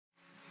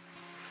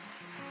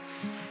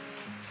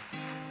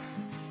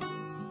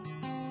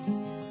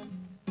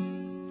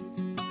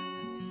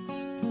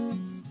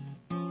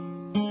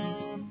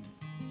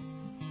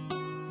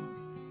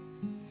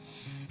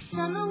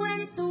Summer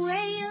went the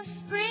way of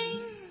spring,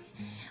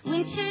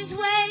 winter's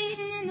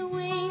waiting in the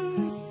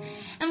wings,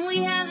 and we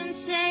haven't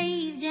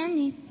saved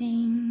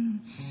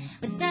anything,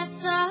 but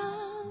that's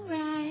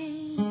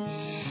alright,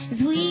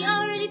 'cause we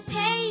already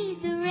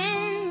paid the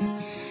rent.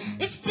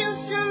 There's still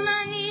some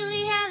money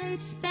we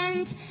haven't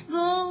spent.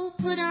 Go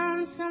put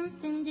on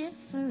something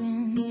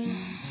different.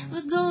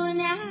 We're going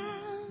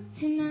out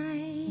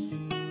tonight.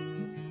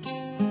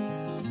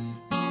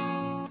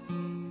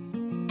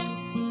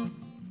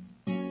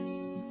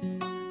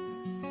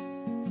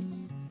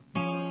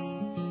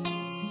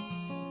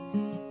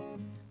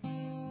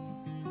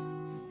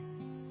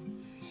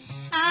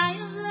 I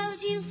have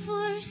loved you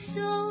for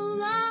so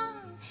long,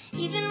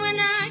 even when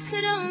I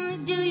could only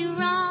do you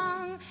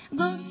wrong.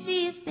 Go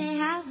see if they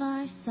have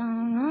our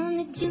song on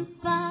the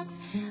jukebox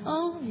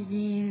over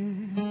there.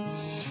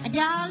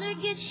 $1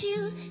 gets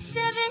you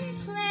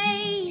 7th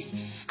place.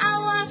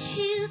 I'll watch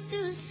you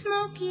through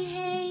smoky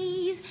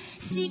haze,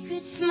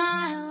 secret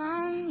smile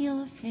on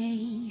your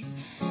face.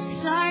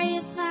 Sorry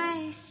if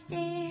I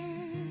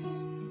stare,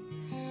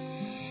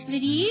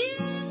 but you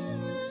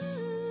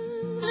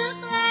look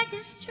like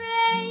a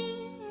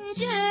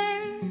stranger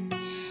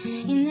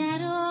in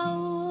that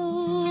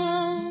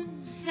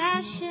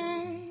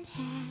old-fashioned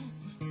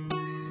hat.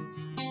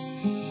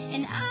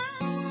 And I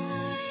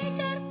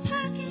got a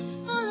pocket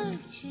full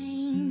of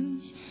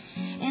change,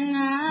 and I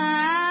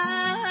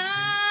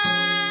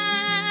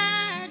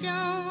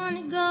don't want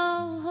to go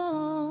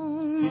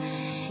home.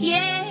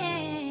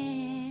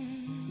 Yeah,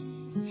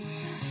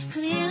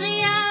 clearly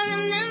I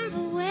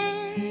remember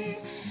when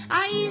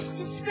I used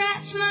to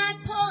scratch my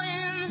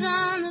poems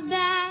on the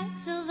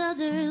backs of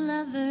other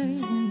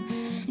lovers and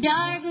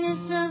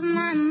darkness of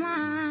my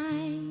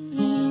mind.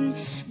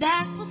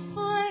 Back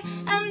before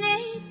I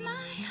made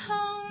my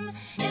home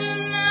in the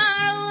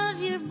marrow of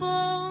your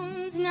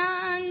bones. Now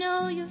I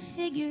know your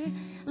figure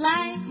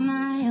like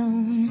my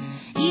own,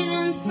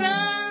 even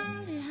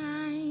from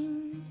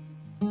behind.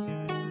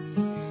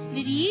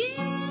 But you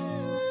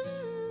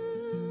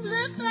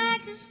look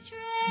like a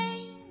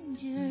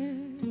stranger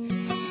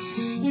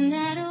in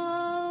that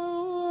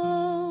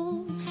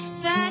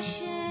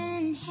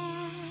old-fashioned hat.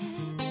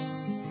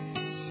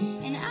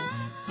 And I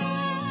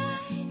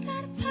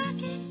got a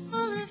pocket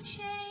full of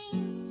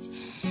change,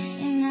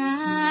 and I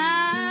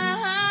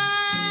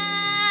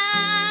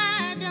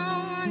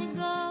don't want to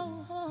go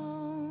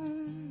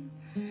home.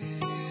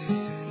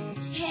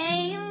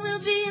 Hey, and we'll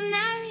be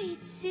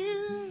married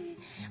soon.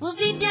 We'll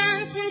be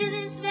dancing to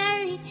this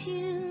very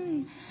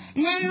tune,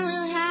 and then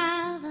we'll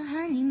have a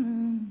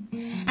honeymoon,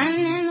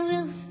 and then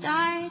we'll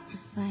start to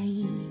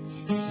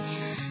fight.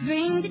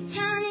 Bring the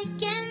tonic